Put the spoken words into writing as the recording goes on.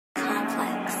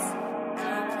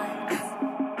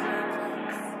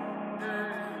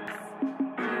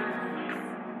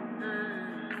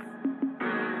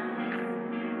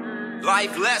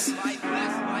Lifeless. Yeah.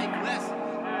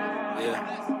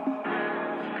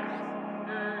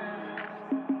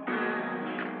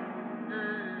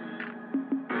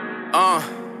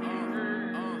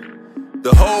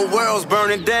 The whole world's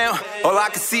burning down. All I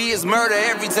can see is murder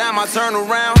every time I turn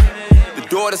around. The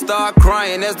daughter start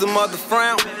crying as the mother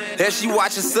frown, as she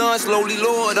watch her son slowly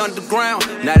lowered underground.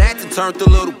 Now that done turned the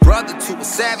little brother to a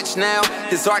savage now.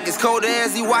 His heart gets colder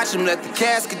as he watch him let the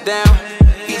casket down.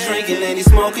 He drinking and he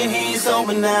smoking, he ain't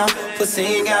sober now. Plus he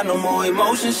ain't got no more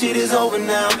emotion, shit is over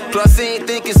now. Plus he ain't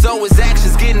thinking, so his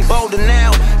actions getting bolder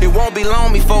now. It won't be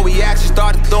long before he actually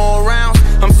start to throw around.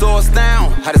 I'm so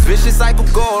astounded how this vicious cycle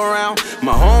go around.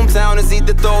 My hometown is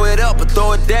either throw it up or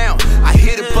throw it down. I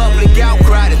hear the public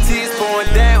outcry, the tears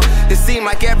pouring down. It seem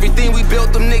like everything we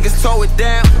built, them niggas tore it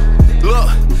down. Look,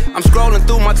 I'm scrolling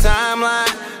through my timeline,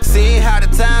 seeing how the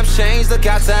times change, look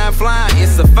how time flying.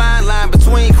 It's a fine line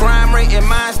between crime rate and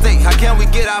mind state. How can we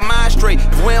get our mind straight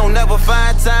if we don't never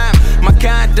find time? My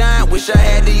kind dying, wish I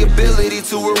had the ability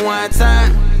to rewind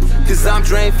time. Cause I'm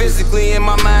drained physically and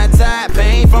my mind tired.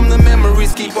 Pain from the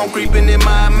memories keep on creeping in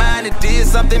my mind. It did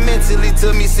something mentally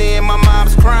to me seeing my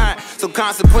mom's crying. So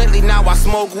consequently now I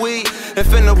smoke weed and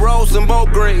finna roll some more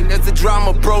green. As the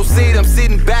drama proceed, I'm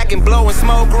sitting back and blowing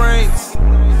smoke rings.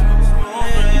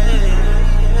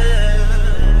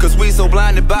 Cause we so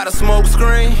blinded by the smoke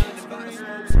screen.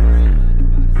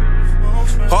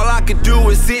 All I can do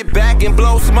is sit back and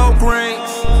blow smoke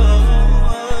rings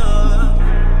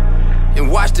and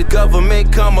watch the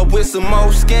government come up with some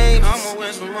more schemes.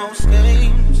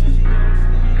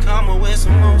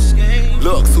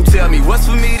 Look, so tell me what's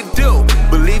for me to do?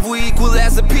 Believe we equal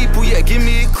as a people, yeah, give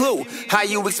me a clue. How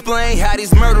you explain how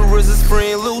these murderers is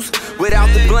free and loose without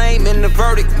the blame and the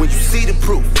verdict when you see the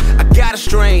proof? I got a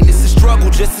strain, it's a struggle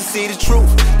just to see the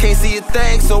truth. Can't see a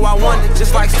thing, so I wonder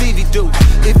just like Stevie do,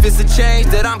 if it's a change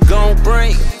that I'm gon'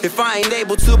 bring. If I ain't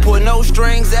able to pull no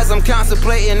strings as I'm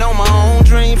contemplating on my own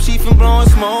dreams, chief and blowing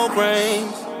smoke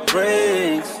rings.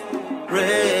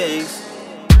 Rings,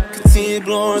 continue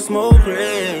blowing smoke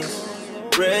rings.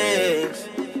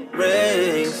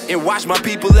 And watch my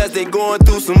people as they going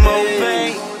through some more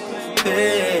pain.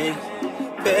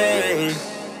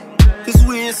 Cause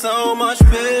we in so much pain.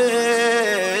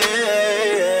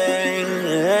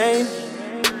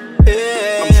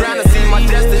 I'm trying to see my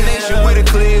destination with a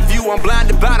clear view. I'm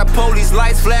blinded by the police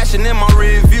lights flashing in my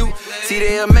rear view. See,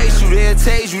 they'll mace you, they'll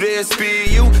tase you, they'll spear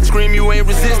you. Scream you ain't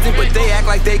resistant, but they act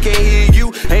like they can't hear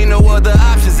you. Ain't no other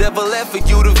options ever left for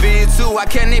you to veer to. How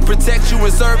can they protect you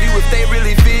and serve you if they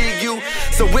really fear you?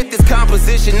 So with this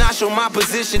composition, I show my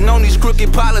position on these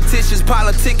crooked politicians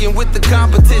politicking with the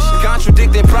competition,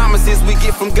 contradicting promises we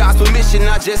get from God's permission.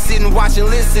 I just sit and watch and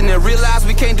listen and realize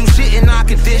we can't do shit in our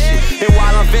condition. And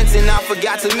while I'm venting, I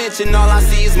forgot to mention all I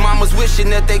see is mamas wishing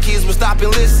that their kids would stop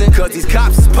and listen. Cause these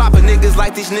cops is popping niggas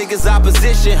like these niggas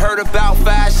opposition. Heard about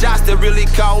 5 shots that really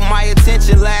caught my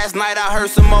attention. Last night I heard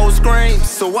some old screams,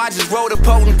 so I just wrote a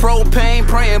potent propane,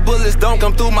 praying bullets don't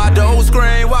come through my door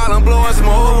screen while I'm blowing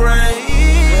smoke rings.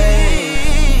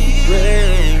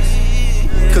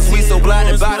 Cause we so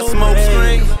blinded by the smoke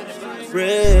screen.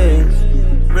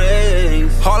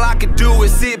 All I can do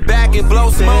is sit back and blow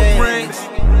smoke rings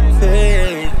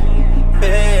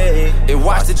and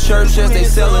watch the church as they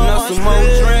selling us some more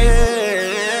drinks.